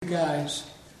guys.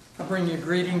 I bring you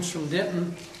greetings from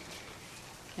Denton,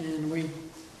 and we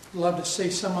love to see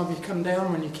some of you come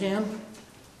down when you can.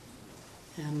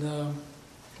 And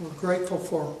we're grateful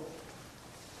for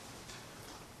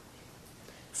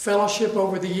fellowship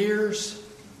over the years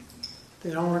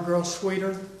that only grows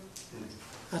sweeter.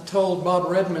 I told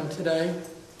Bob Redmond today,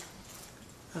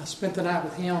 I spent the night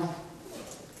with him,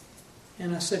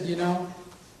 and I said, you know,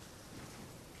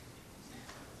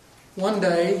 one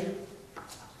day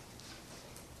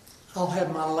I'll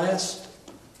have my last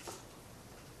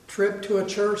trip to a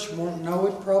church, won't know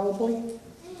it probably,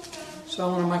 so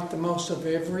I want to make the most of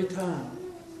every time.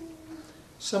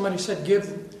 Somebody said,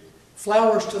 give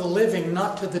flowers to the living,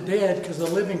 not to the dead, because the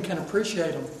living can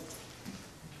appreciate them.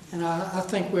 And I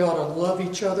think we ought to love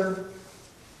each other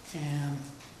and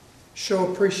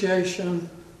show appreciation,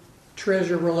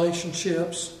 treasure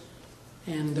relationships,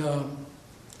 and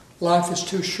life is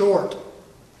too short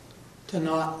to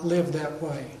not live that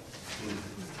way.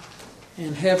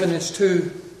 And heaven is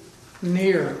too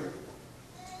near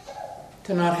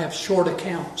to not have short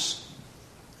accounts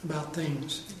about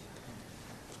things.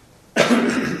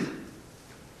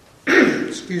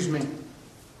 Excuse me.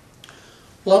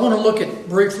 Well, I want to look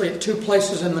briefly at two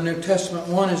places in the New Testament.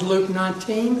 One is Luke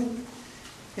 19,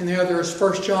 and the other is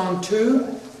 1 John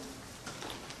 2.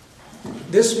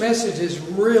 This message is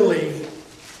really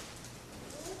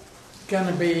going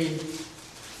to be,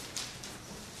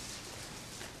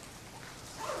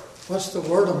 what's the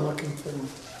word I'm looking for?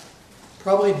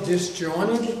 Probably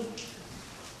disjointed.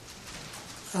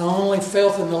 I only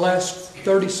felt in the last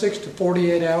 36 to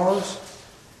 48 hours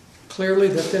clearly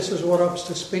that this is what I was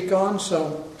to speak on,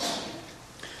 so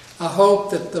I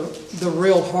hope that the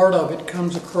real heart of it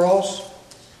comes across.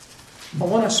 I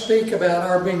want to speak about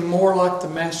our being more like the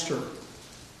Master.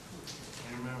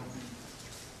 Amen.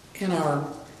 In our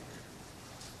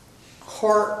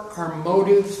heart, our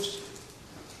motives,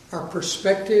 our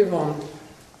perspective on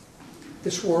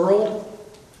this world,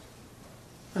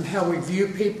 and how we view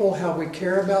people, how we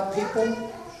care about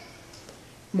people.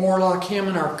 More like Him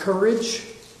in our courage,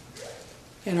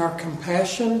 in our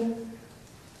compassion,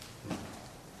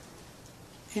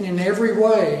 and in every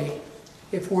way,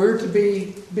 if we're to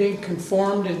be being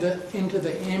conformed into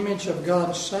the image of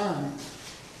God's Son,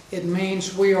 it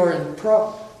means we are in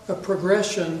a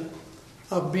progression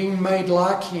of being made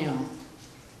like Him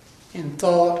in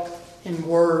thought, in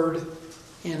word,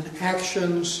 in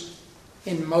actions,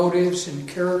 in motives, in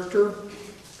character.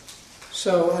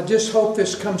 So I just hope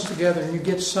this comes together and you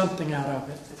get something out of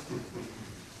it.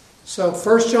 So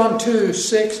 1 John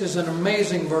 2:6 is an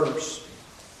amazing verse.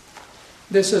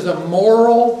 This is a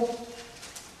moral,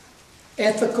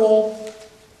 ethical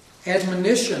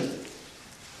admonition.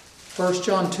 1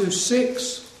 John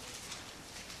 2:6.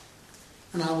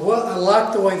 And I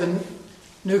like the way the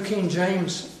New King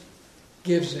James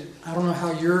gives it. I don't know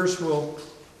how yours will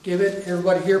give it.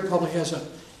 Everybody here probably has a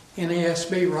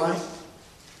NASB, right?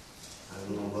 I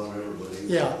don't know about everybody.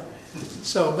 Yeah.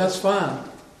 So that's fine.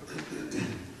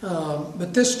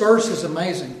 But this verse is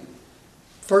amazing.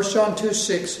 1 John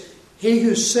 2:6. He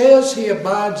who says he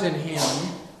abides in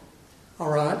Him, all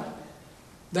right,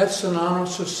 that's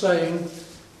synonymous with saying,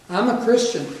 I'm a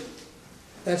Christian.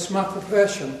 That's my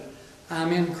profession.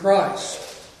 I'm in Christ.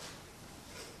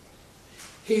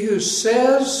 He who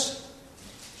says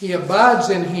he abides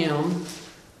in Him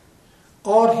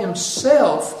ought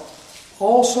himself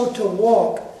also to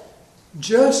walk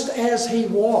just as He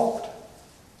walked.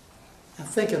 Now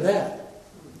think of that.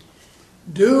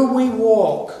 Do we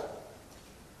walk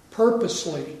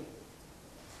purposely,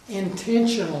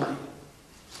 intentionally,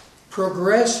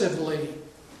 progressively,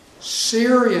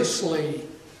 seriously,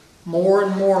 more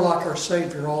and more like our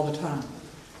Savior all the time?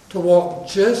 To walk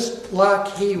just like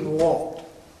He walked.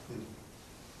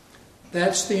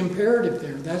 That's the imperative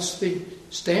there. That's the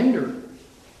standard.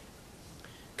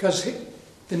 Because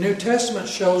the New Testament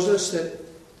shows us that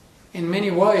in many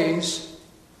ways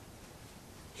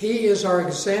He is our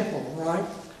example, right?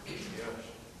 Yes.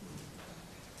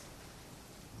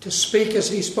 To speak as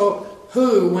He spoke.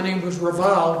 Who, when He was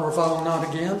reviled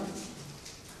not again?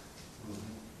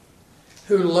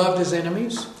 Who loved His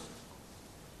enemies?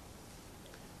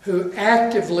 Who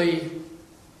actively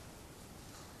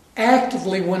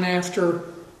went after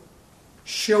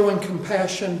showing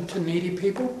compassion to needy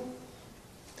people?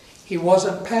 He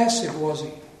wasn't passive, was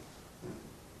He?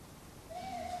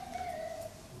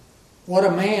 What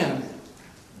a man.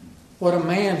 What a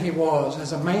man He was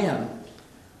as a man.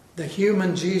 The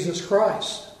human Jesus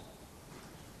Christ.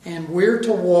 And we're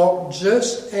to walk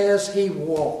just as He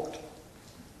walked.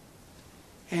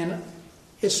 And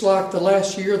it's like the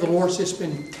last year the Lord's just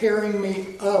been tearing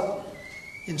me up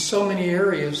in so many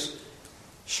areas,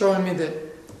 showing me that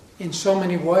in so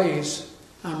many ways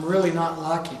I'm really not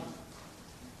like Him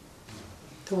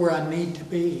to where I need to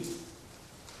be.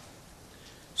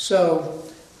 So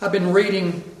I've been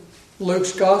reading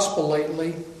Luke's Gospel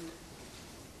lately.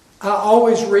 I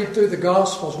always read through the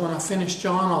Gospels. When I finish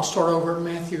John, I'll start over at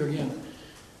Matthew again.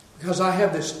 Because I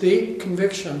have this deep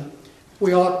conviction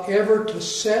we ought ever to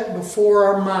set before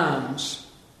our minds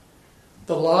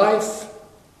the life,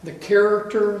 the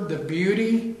character, the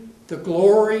beauty, the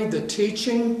glory, the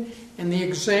teaching, and the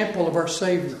example of our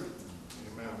Savior.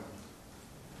 Amen.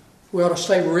 We ought to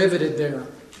stay riveted there.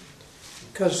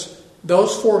 Because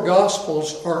those 4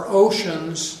 Gospels are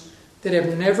oceans that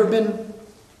have never been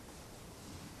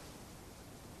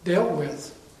dealt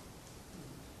with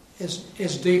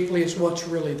as deeply as what's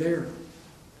really there.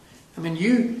 I mean,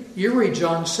 you read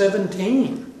John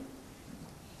 17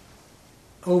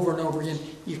 over and over again.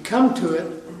 You come to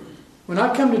it. When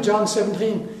I come to John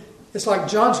 17, it's like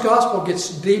John's Gospel gets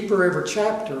deeper every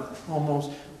chapter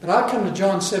almost. But I come to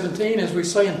John 17, as we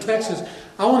say in Texas,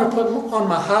 I want to put on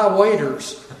my high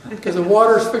waders because the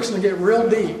water's fixing to get real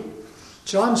deep.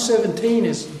 John 17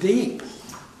 is deep.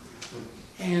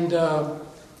 And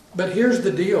but here's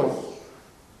the deal.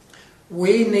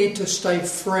 We need to stay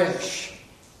fresh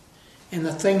in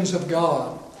the things of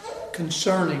God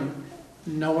concerning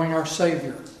knowing our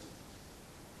Savior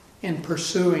and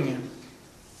pursuing Him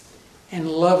and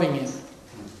loving Him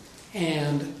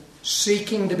and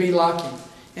seeking to be like Him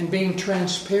and being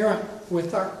transparent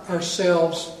with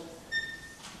ourselves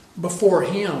before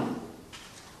Him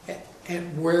at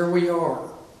where we are.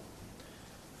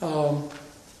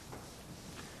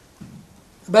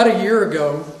 About a year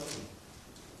ago,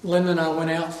 Linda and I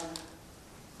went out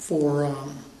for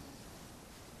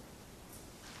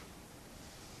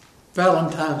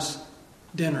Valentine's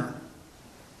dinner.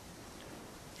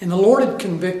 And the Lord had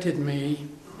convicted me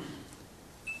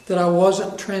that I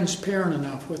wasn't transparent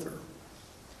enough with her.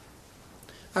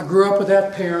 I grew up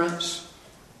without parents,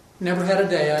 never had a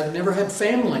dad, never had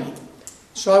family.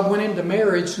 So I went into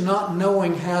marriage not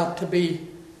knowing how to be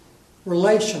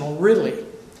relational, really.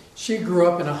 She grew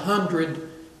up in 100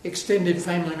 extended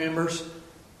family members.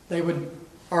 They would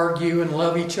argue and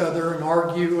love each other and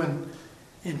argue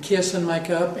and kiss and make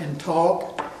up and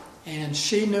talk. And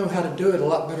she knew how to do it a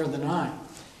lot better than I.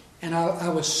 And I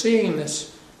was seeing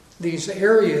these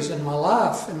areas in my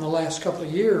life in the last couple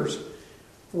of years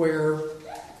where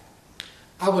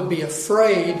I would be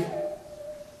afraid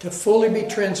to fully be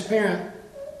transparent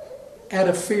out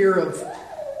of fear of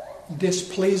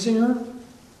displeasing her,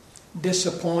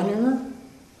 disappointing her,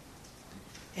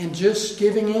 and just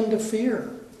giving in to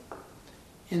fear.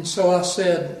 And so I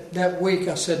said, that week,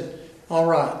 I said, all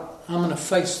right, I'm going to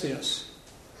face this.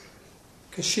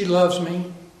 Because she loves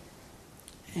me.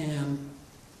 And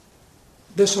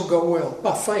this will go well.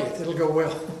 By faith, it'll go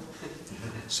well.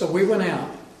 So we went out.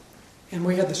 And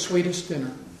we had the sweetest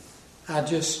dinner. I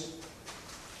just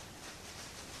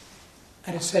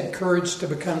had courage to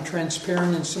become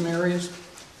transparent in some areas.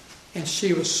 And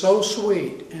she was so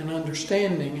sweet and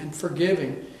understanding and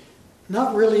forgiving.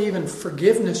 Not really even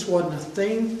forgiveness wasn't a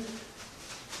thing,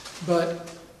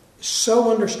 but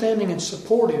so understanding and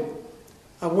supportive.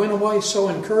 I went away so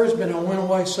encouraged, and I went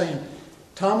away saying,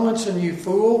 Tomlinson, you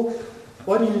fool,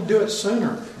 why didn't you do it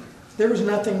sooner? There was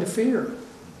nothing to fear.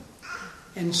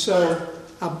 And so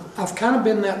I've kind of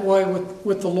been that way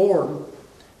with the Lord.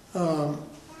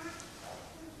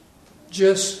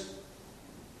 Just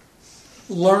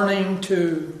learning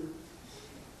to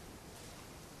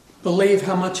believe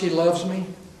how much He loves me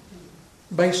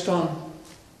based on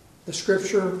the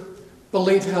Scripture.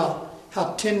 Believe how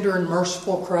tender and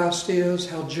merciful Christ is,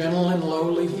 how gentle and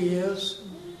lowly He is,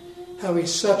 how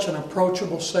He's such an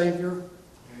approachable Savior.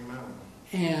 Amen.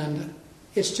 And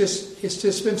it's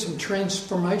just been some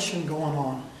transformation going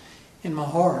on in my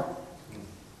heart.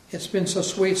 It's been so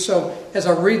sweet. So as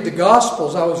I read the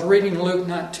Gospels, I was reading Luke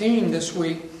 19 this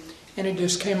week, and it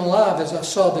just came alive as I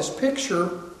saw this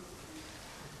picture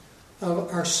of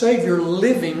our Savior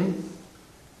living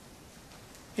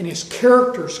and His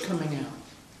characters coming out.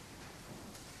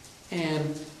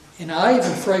 And I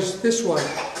even phrased it this way.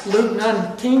 Luke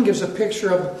 19 gives a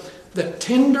picture of the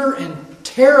tender and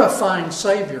terrifying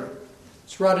Savior.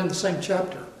 It's right in the same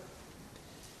chapter.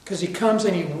 Because He comes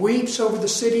and He weeps over the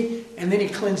city, and then He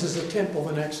cleanses the temple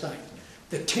the next day.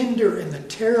 The tender and the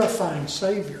terrifying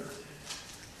Savior.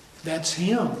 That's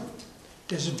Him.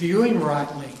 Just view Him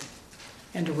rightly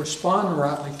and to respond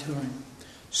rightly to Him.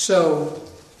 So,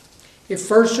 if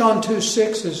 1 John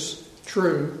 2:6 is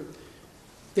true,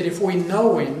 that if we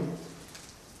know Him,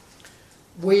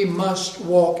 we must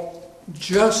walk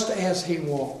just as He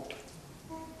walked.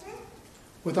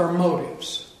 With our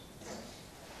motives,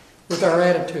 with our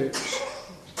attitudes,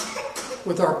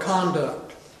 with our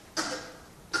conduct,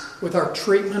 with our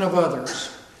treatment of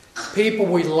others. People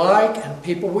we like and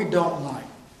people we don't like.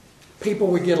 People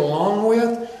we get along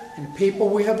with and people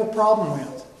we have a problem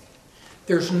with.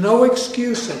 There's no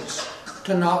excuses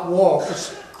to not walk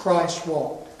as Christ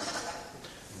walked.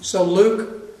 So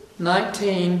Luke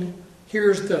 19,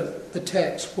 here's the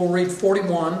text. We'll read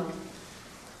 41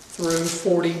 through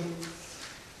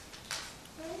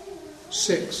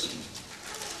 46.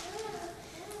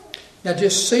 Now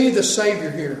just see the Savior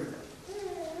here.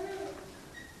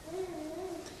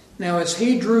 Now as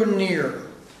He drew near,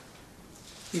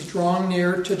 He's drawing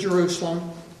near to Jerusalem.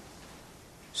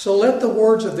 So let the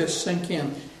words of this sink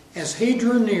in. As He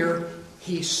drew near,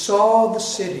 He saw the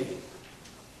city.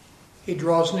 He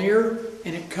draws near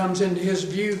and it comes into His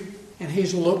view and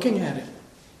He's looking at it.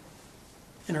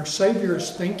 And our Savior is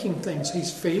thinking things.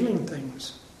 He's feeling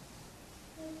things.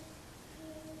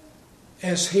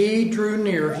 As He drew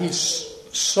near, He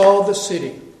saw the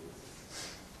city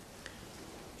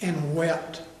and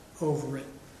wept over it.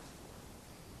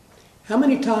 How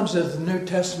many times does the New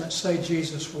Testament say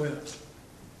Jesus wept?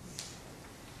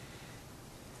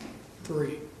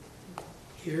 3.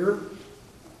 Here,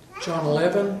 John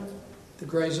 11, the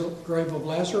grave of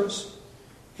Lazarus,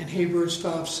 and Hebrews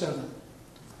 5:7,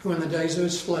 who in the days of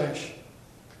His flesh,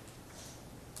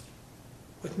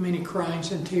 with many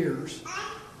cryings and tears,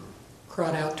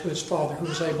 cried out to His Father, who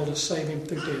was able to save Him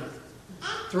through death.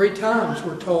 3 times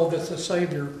we're told that the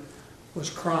Savior was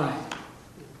crying.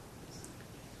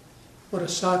 What a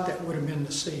sight that would have been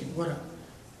to see.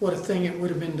 What a thing it would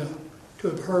have been to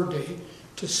have heard,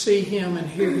 to see Him and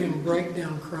hear Him break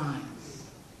down crying.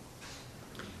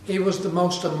 He was the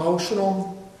most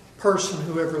emotional person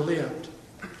who ever lived,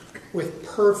 with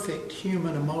perfect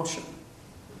human emotion.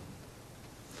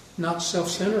 Not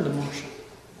self-centered emotion.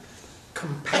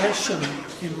 Compassionate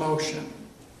emotion.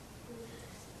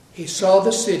 He saw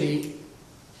the city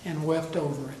and wept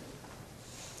over it.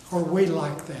 Are we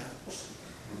like that?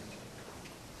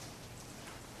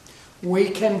 We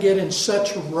can get in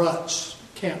such ruts,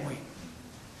 can't we?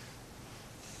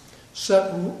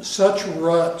 Such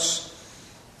ruts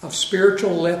of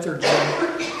spiritual lethargy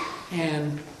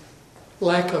and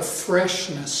lack of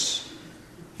freshness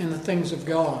in the things of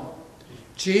God.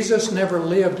 Jesus never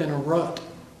lived in a rut.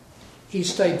 He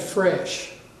stayed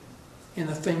fresh in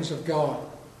the things of God.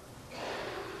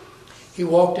 He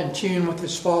walked in tune with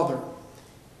His Father.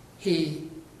 He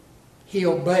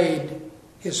obeyed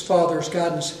His Father's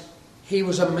guidance. He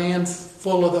was a man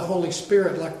full of the Holy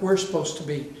Spirit like we're supposed to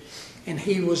be. And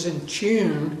he was in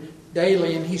tune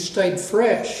daily and he stayed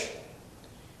fresh.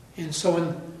 And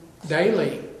so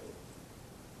daily,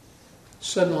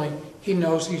 suddenly he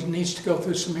knows he needs to go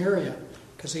through Samaria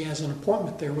because he has an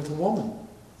appointment there with a woman,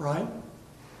 right?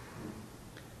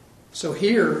 So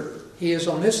here he is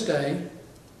on this day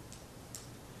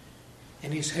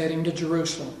and he's heading to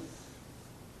Jerusalem.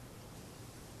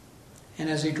 And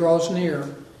as he draws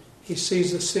near, he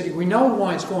sees the city. We know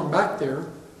why he's going back there,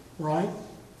 right?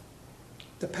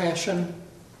 The passion,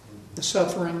 the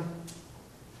suffering,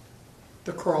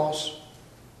 the cross.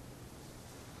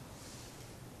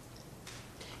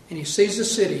 And he sees the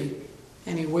city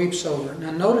and he weeps over it.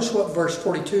 Now notice what verse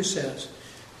 42 says.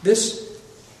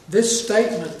 This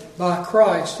statement by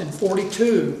Christ in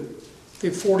 42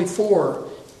 through 44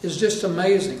 is just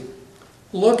amazing.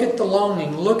 Look at the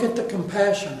longing. Look at the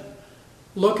compassion.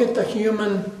 Look at the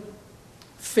human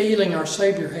feeling our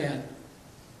Savior had.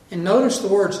 And notice the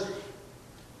words,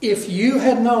 if you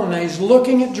had known. Now he's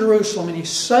looking at Jerusalem and he's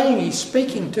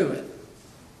speaking to it.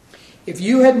 If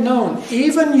you had known,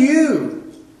 even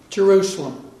you,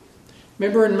 Jerusalem.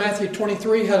 Remember in Matthew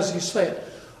 23, how does he say it?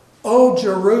 Oh,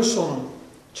 Jerusalem,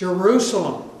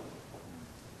 Jerusalem.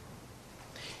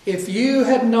 If you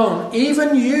had known,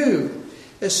 even you,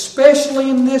 especially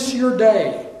in this your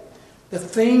day, the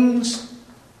things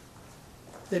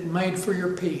that made for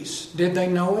your peace. Did they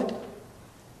know it?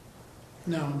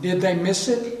 No. Did they miss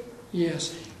it?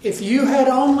 Yes. If you had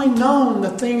only known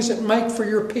the things that make for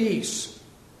your peace.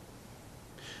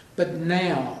 But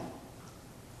now,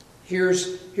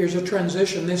 here's a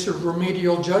transition. This is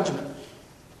remedial judgment.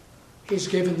 He's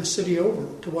given the city over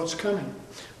to what's coming.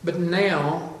 But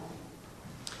now,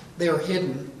 they are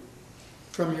hidden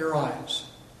from your eyes.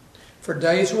 For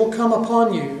days will come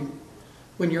upon you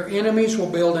when your enemies will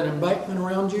build an embankment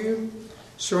around you,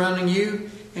 surrounding you,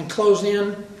 and close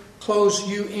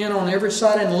you in on every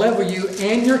side and level you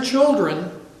and your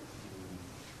children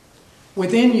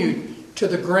within you to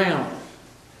the ground.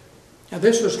 Now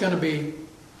this was going to be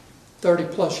 30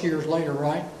 plus years later,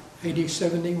 right? AD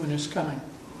 70 when it's coming.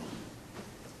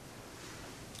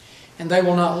 And they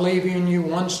will not leave in you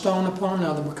one stone upon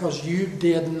another, because you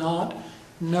did not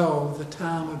know the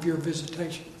time of your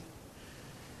visitation.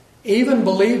 Even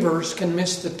believers can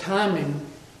miss the timing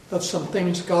of some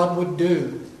things God would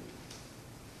do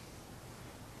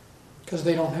because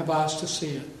they don't have eyes to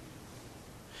see it.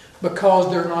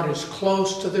 Because they're not as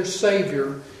close to their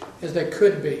Savior as they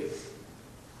could be.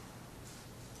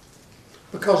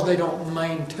 Because they don't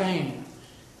maintain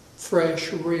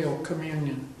fresh, real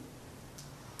communion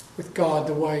with God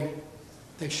the way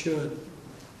they should.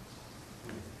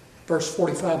 Verse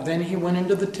 45, then he went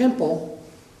into the temple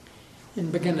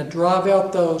and began to drive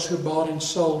out those who bought and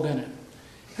sold in it.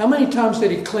 How many times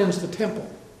did he cleanse the temple?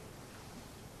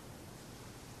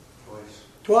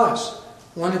 Twice.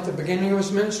 One at the beginning of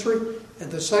his ministry,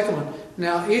 and the second one.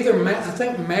 Now, I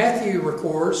think Matthew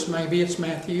records, maybe it's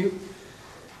Matthew,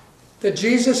 that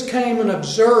Jesus came and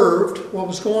observed what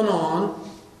was going on,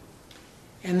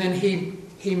 and then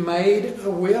he made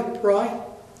a whip, right?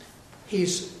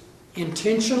 He's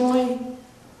intentionally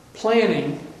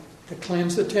planning to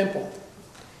cleanse the temple.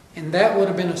 And that would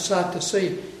have been a sight to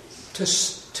see.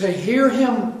 To hear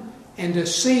him and to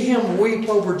see him weep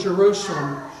over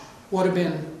Jerusalem would have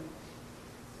been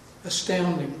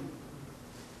astounding.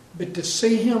 But to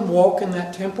see him walk in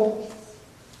that temple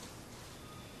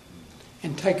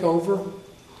and take over,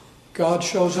 God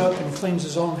shows up and cleans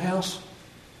his own house,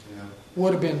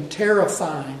 would have been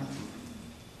terrifying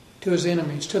to his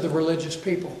enemies, to the religious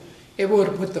people. It would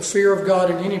have put the fear of God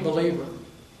in any believer.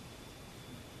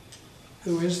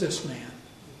 Who is this man?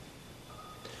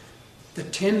 The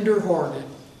tender-hearted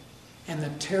and the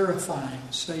terrifying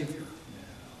Savior.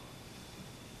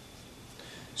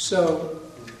 So,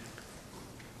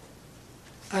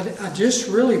 I just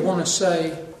really want to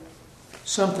say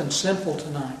something simple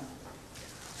tonight.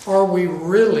 Are we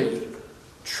really,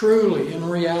 truly, in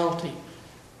reality,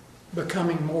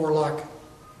 becoming more like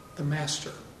the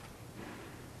Master?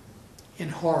 In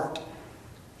heart,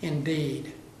 in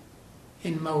deed,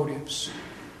 in motives,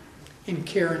 in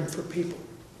caring for people,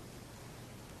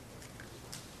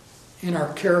 in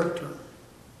our character.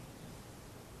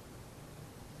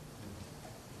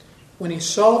 When he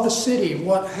saw the city,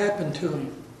 what happened to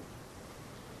him?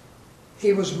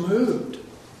 He was moved.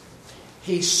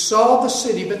 He saw the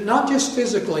city, but not just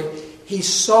physically. He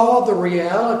saw the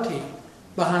reality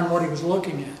behind what he was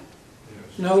looking at.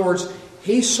 In other words,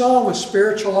 he saw with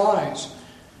spiritual eyes.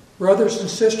 Brothers and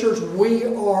sisters, we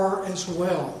are as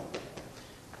well.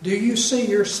 Do you see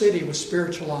your city with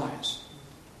spiritual eyes?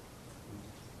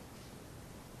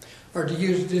 Or do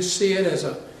you just see it as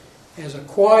a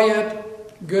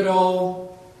quiet, good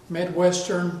old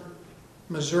Midwestern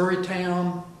Missouri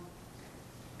town,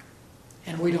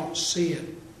 and we don't see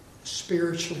it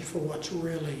spiritually for what's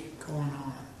really going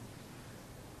on?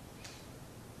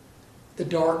 The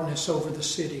darkness over the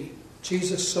city.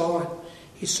 Jesus saw it.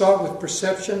 He saw it with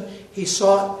perception. He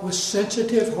saw it with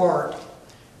sensitive heart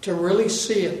to really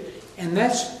see it. And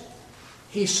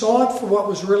he saw it for what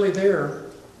was really there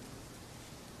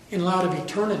in light of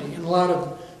eternity, in light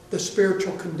of the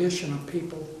spiritual condition of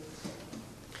people.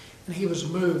 And he was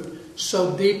moved,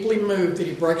 so deeply moved that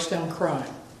he breaks down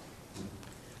crying.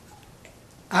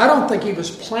 I don't think he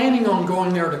was planning on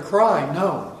going there to cry,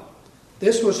 no.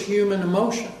 This was human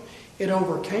emotion. It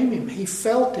overcame him. He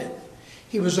felt it.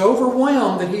 He was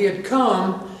overwhelmed that he had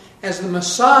come as the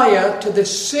Messiah to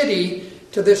this city,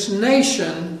 to this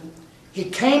nation. He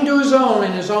came to his own,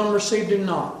 and his own received him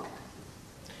not.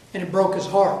 And it broke his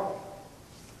heart.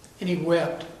 And he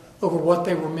wept over what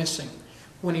they were missing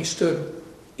when he stood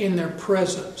in their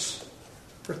presence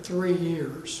for 3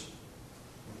 years.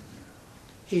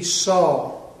 He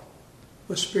saw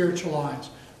with spiritual eyes.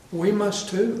 We must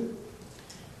too.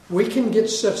 We can get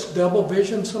such double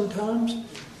vision sometimes.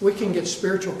 We can get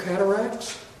spiritual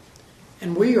cataracts.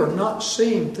 And we are not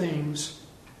seeing things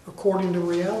according to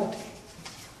reality.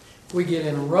 We get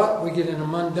in a rut. We get in a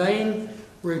mundane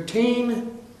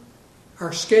routine.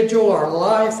 Our schedule, our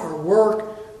life, our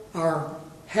work, our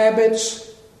habits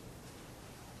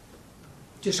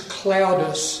just cloud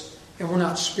us, and we're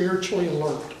not spiritually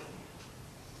alert.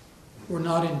 We're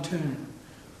not in tune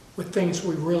with things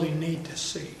we really need to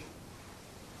see.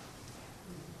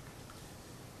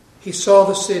 He saw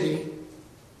the city,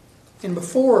 and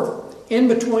in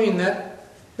between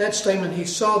that statement, he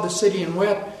saw the city and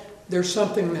wept, there's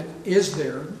something that is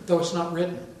there, though it's not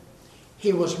written.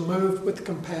 He was moved with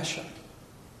compassion.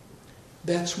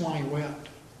 That's why he wept.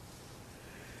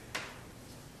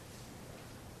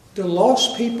 Do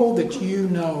lost people that you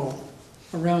know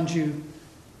around you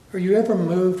Are you ever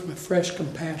moved with fresh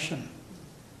compassion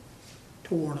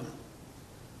toward them?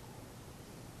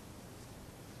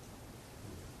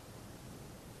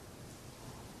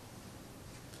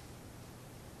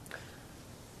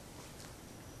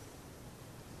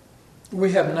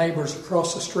 We have neighbors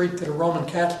across the street that are Roman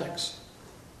Catholics.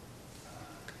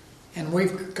 And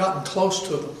we've gotten close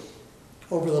to them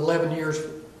over the 11 years.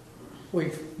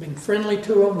 We've been friendly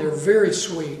to them. They're very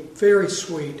sweet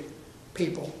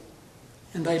people.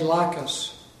 And they like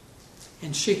us.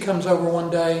 And she comes over one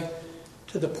day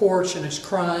to the porch and is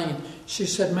crying. She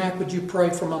said, "Mac, would you pray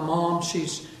for my mom?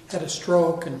 She's had a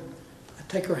stroke." And I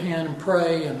take her hand and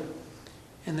pray. And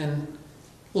then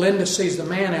Linda sees the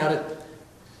man out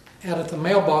at the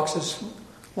mailboxes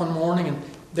one morning, and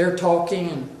they're talking,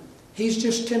 and he's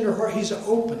just tender-hearted.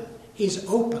 He's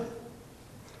open.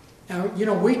 Now,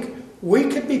 we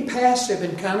could be passive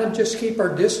and kind of just keep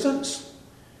our distance,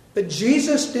 but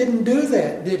Jesus didn't do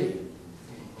that, did he?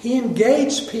 He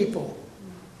engaged people.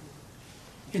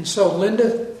 And so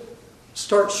Linda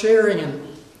starts sharing,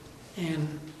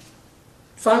 and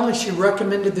finally she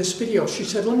recommended this video. She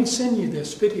said, "Let me send you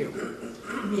this video."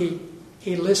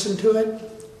 He listened to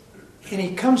it, and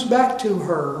he comes back to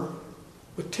her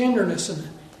with tenderness, and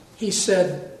he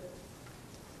said,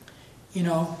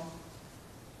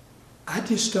 "I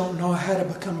just don't know how to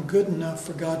become good enough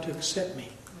for God to accept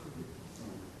me."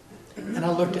 And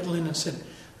I looked at Linda and said,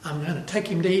 "I'm going to take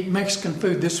him to eat Mexican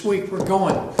food this week. We're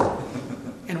going."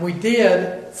 And we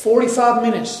did 45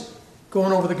 minutes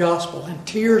going over the gospel and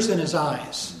tears in his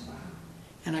eyes.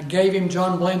 And I gave him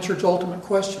John Blanchard's Ultimate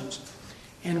Questions.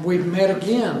 And we've met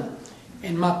again.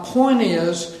 And my point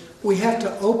is, we have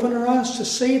to open our eyes to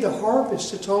see the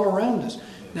harvest that's all around us.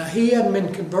 Now, he hadn't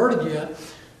been converted yet,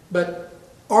 but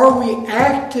are we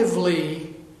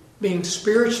actively being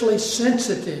spiritually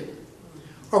sensitive?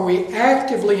 Are we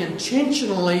actively,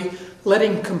 intentionally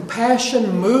letting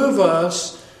compassion move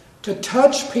us to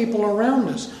touch people around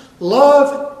us?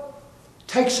 Love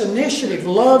takes initiative.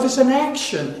 Love is an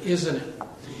action, isn't it?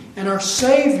 And our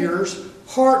Savior's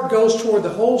heart goes toward the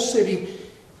whole city,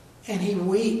 and he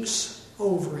weeps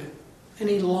over it, and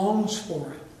he longs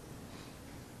for it.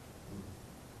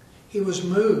 He was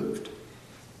moved.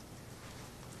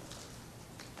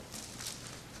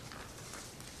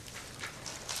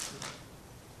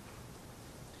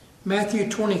 Matthew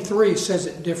 23 says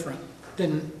it different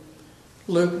than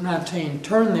Luke 19.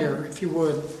 Turn there, if you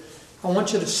would. I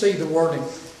want you to see the wording.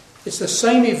 It's the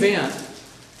same event,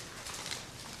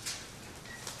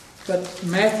 but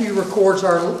Matthew records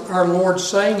our Lord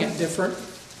saying it different.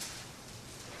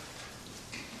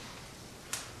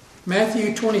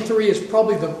 Matthew 23 is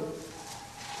probably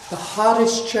the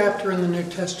hottest chapter in the New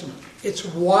Testament. It's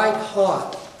white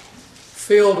hot,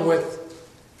 filled with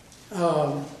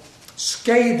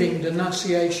scathing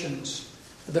denunciations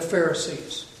of the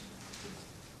Pharisees.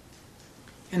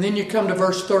 And then you come to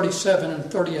verse 37 and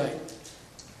 38.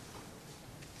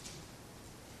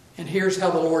 And here's how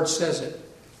the Lord says it.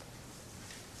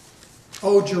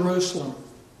 "O Jerusalem,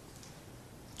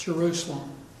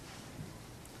 Jerusalem."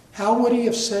 How would he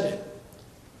have said it?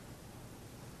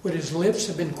 Would his lips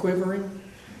have been quivering?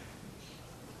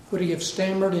 Would he have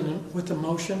stammered with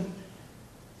emotion?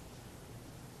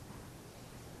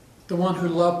 The one who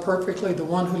loved perfectly, the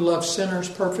one who loved sinners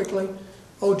perfectly.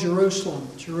 "O Jerusalem,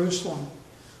 Jerusalem,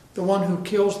 the one who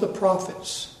kills the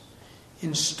prophets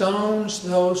and stones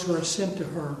those who are sent to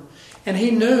her." And he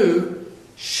knew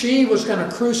she was going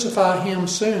to crucify him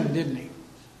soon, didn't he?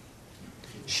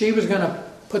 She was going to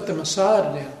put the Messiah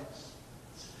to death.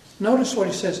 Notice what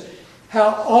he says.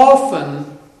 "How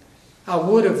often I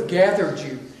would have gathered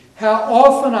you. How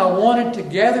often I wanted to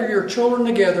gather your children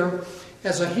together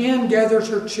as a hen gathers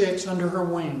her chicks under her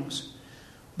wings.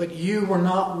 But you were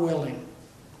not willing."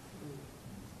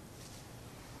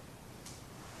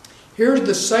 Here's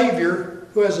the Savior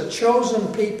who has a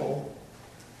chosen people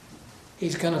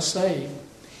he's going to save.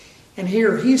 And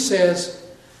here he says,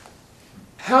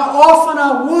 "How often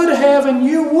I would have and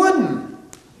you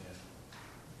wouldn't."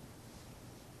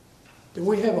 Do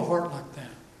we have a heart like that?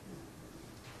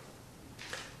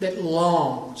 That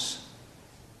longs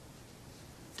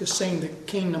to see the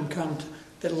kingdom come,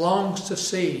 that longs to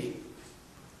see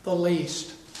the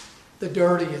least, the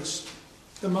dirtiest,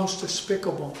 the most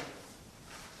despicable,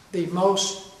 the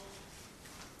most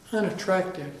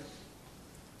unattractive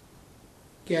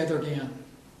gathered in.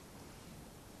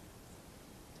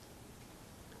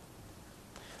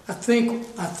 I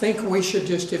think we should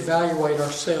just evaluate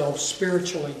ourselves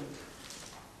spiritually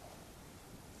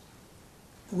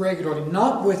regularly,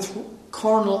 not with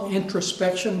carnal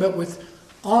introspection, but with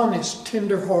honest,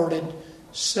 tender-hearted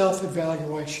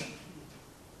self-evaluation.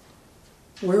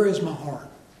 Where is my heart?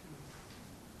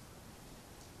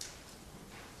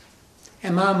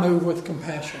 Am I moved with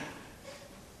compassion?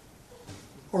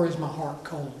 Or is my heart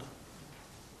cold?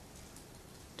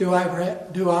 Do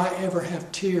I ever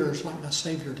have tears like my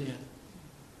Savior did?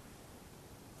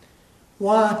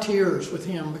 Why tears with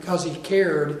Him? Because He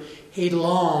cared, He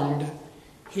longed,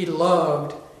 He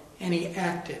loved, and He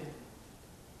acted.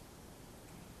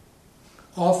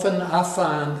 Often I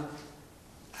find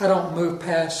I don't move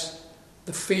past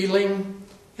the feeling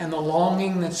and the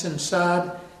longing that's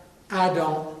inside. I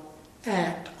don't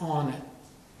act on it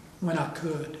when I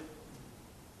could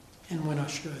and when I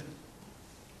should.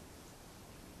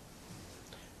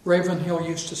 Ravenhill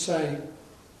used to say,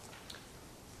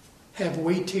 have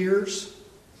we tears?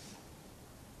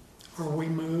 Are we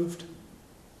moved?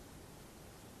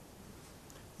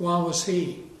 Why was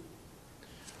He?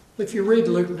 If you read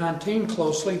Luke 19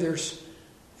 closely, there's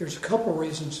a couple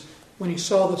reasons. When He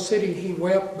saw the city, He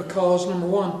wept because, number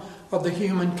one, of the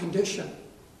human condition,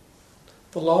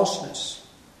 the lostness,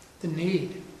 the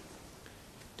need.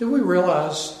 Do we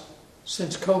realize,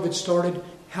 since COVID started,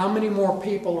 how many more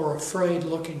people are afraid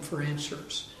looking for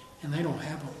answers, and they don't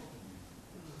have them?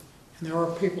 And there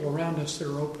are people around us that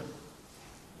are open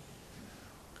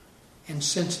and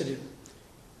sensitive.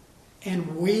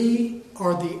 And we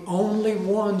are the only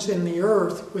ones in the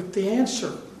earth with the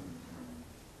answer.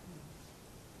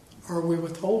 Are we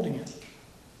withholding it?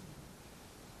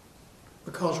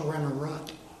 Because we're in a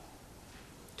rut.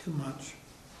 Too much.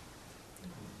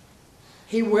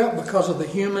 He wept because of the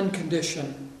human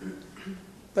condition.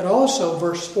 But also,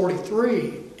 verse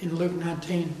 43 in Luke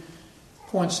 19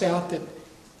 points out that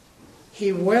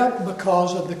He wept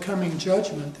because of the coming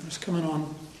judgment that was coming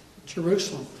on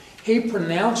Jerusalem. He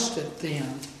pronounced it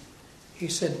then. He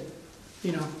said,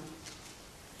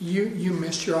 you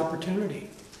missed your opportunity.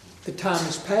 The time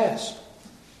has passed.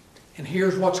 And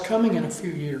here's what's coming in a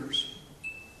few years.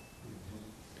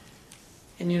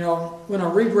 And when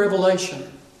I read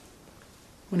Revelation,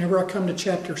 whenever I come to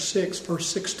chapter 6, verse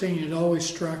 16, it always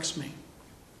strikes me.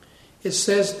 It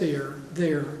says there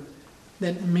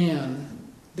that men,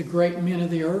 the great men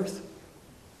of the earth,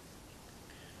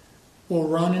 will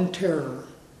run in terror,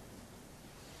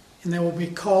 and they will be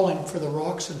calling for the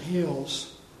rocks and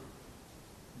hills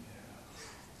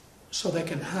so they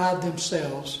can hide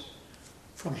themselves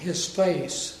from His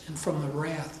face and from the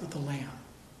wrath of the Lamb.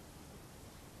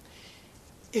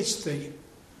 It's the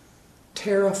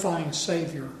terrifying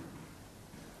Savior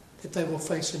that they will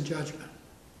face in judgment.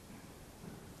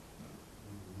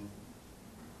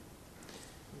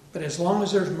 But as long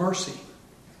as there's mercy,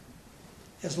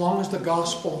 as long as the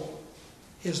gospel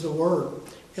is the word,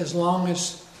 as long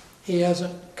as He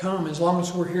hasn't come, as long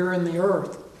as we're here in the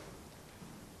earth,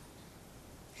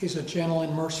 He's a gentle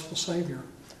and merciful Savior.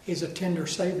 He's a tender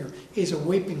Savior. He's a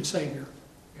weeping Savior.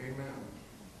 Amen.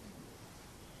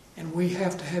 And we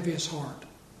have to have His heart.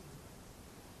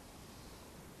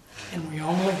 And we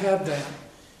only have that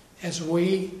as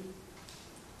we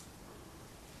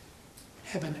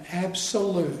have an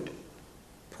absolute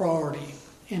priority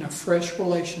in a fresh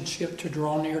relationship to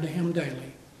draw near to Him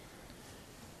daily.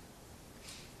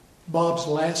 Bob's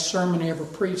last sermon he ever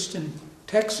preached in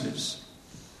Texas,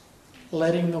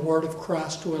 letting the word of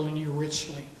Christ dwell in you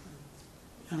richly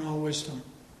in all wisdom.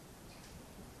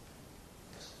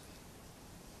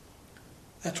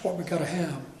 That's what we've got to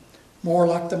have. More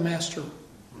like the Master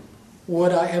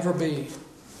would I ever be.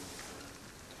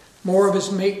 More of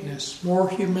His meekness, more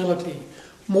humility,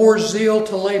 more zeal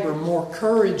to labor, more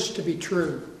courage to be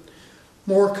true,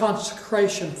 more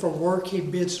consecration for work He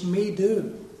bids me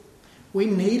do. We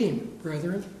need Him,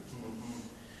 brethren.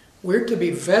 We're to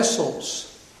be vessels,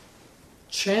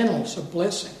 channels of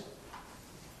blessing.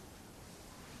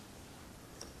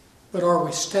 But are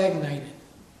we stagnated?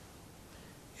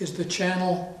 Is the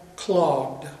channel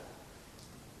clogged?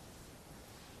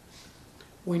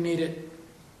 We need it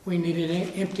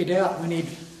emptied out. We need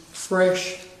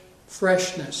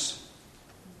freshness.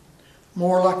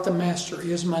 More like the Master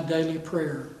is my daily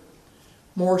prayer.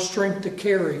 More strength to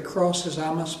carry crosses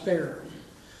I must bear.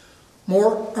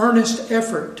 More earnest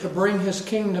effort to bring His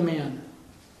kingdom in.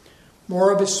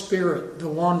 More of His Spirit, the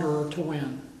wanderer, to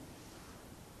win.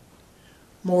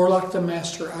 More like the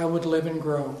Master I would live and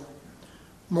grow.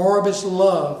 More of His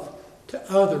love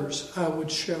to others I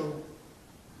would show.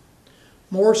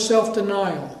 More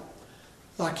self-denial,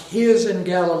 like His in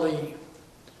Galilee.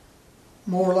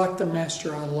 More like the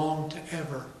Master I long to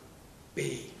ever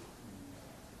be.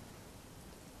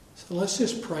 So let's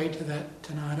just pray to that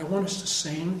tonight. I want us to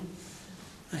sing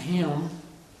a hymn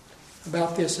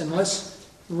about this, and let's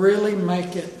really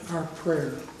make it our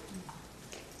prayer.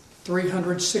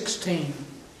 316.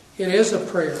 It is a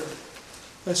prayer.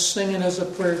 Let's sing it as a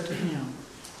prayer to Him.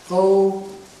 Oh,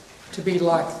 to be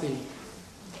like Thee.